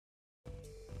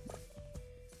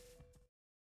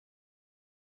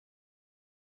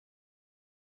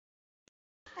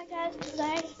Hi guys,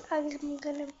 today I'm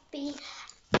gonna be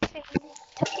taking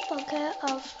a photo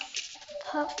of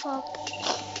pop-up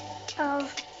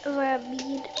of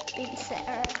Ramin bin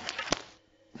Sarah.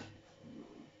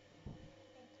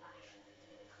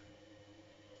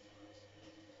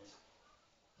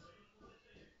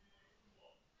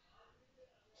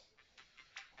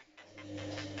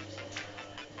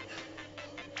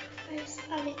 Guys,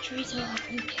 I literally don't have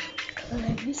any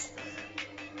clothes.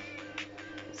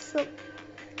 So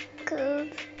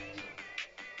good.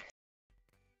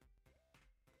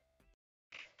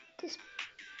 This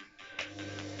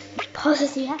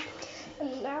pause here.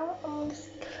 And now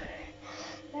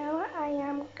I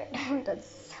am gonna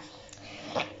just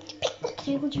pick the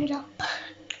children up.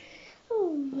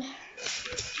 Ooh.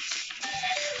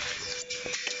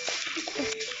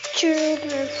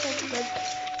 Children segment.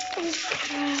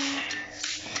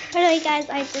 Alright guys,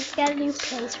 I just got a new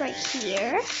place right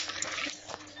here.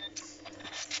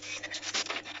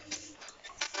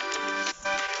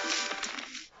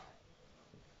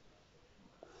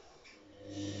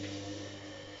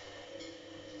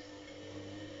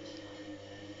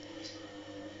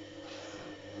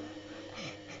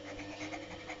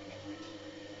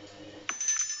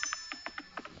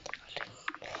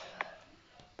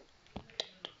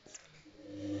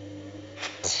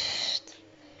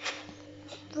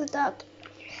 That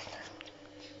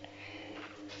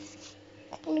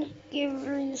I'm gonna give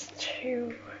these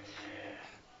to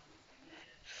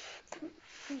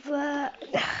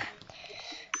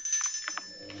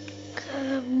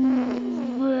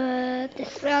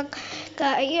this one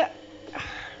guy.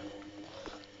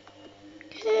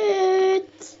 Good.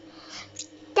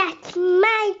 That's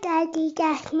my daddy.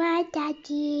 That's my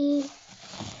daddy.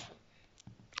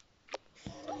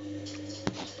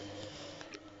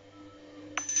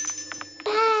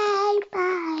 Bye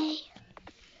bye.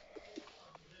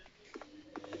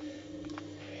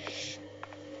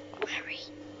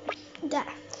 That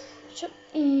should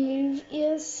move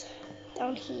is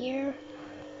down here.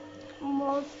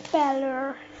 More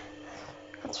better.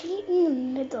 Actually in the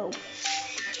middle.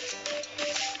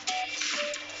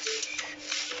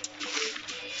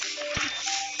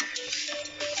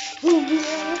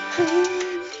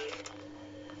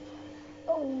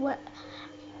 Oh, what?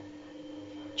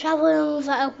 Traveling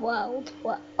the world.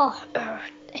 What? Oh,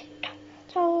 Earth.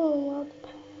 Traveling the world.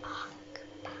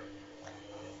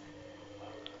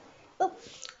 Oh,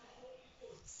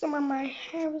 some of my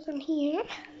hair was in here.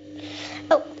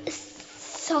 Oh,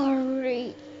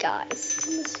 sorry,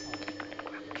 guys.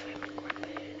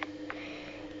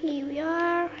 Here we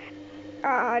are,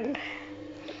 and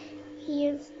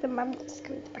here's the mum that's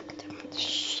going back to the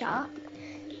shop.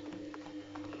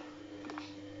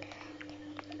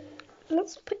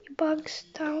 Let's put your bags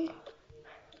down.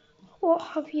 What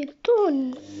have you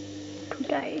done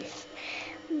today?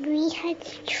 We had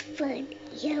fun.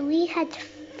 Yeah, we had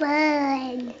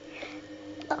fun.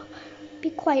 Oh, be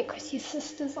quiet because your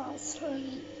sister's all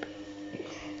asleep.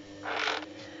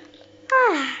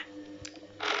 Ah.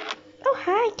 Oh,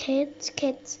 hi, kids.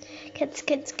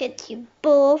 You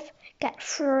both get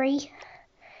 £300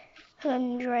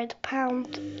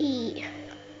 each.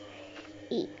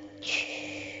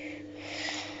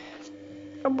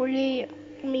 I believe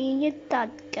me and your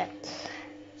dad get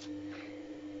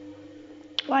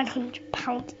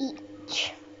 £100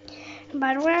 each. And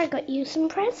by the way, I got you some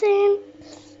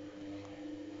presents.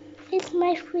 It's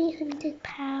my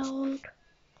 £300.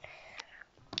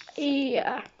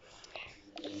 Yeah.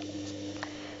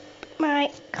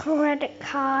 My credit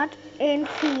card in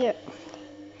here.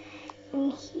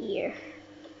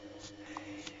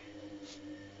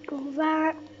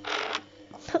 That.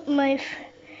 Put my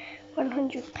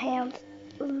 £100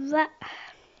 that.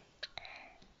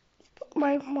 Put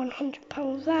my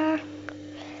 £100 there.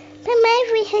 Put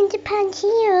my £300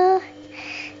 here.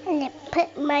 And then put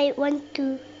my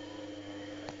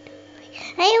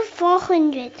I have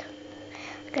 400.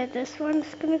 Okay, this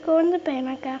one's gonna go in the bin,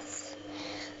 I guess.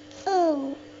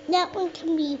 Oh, that one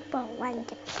can be for one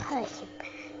person.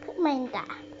 Put mine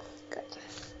there. Good.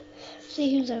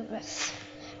 See who's over this.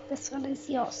 This one is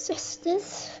your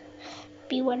sister's.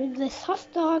 Be one of this hot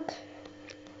dog.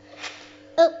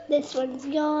 Oh, this one's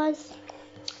yours.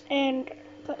 And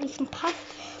got me some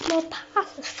more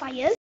pacifiers.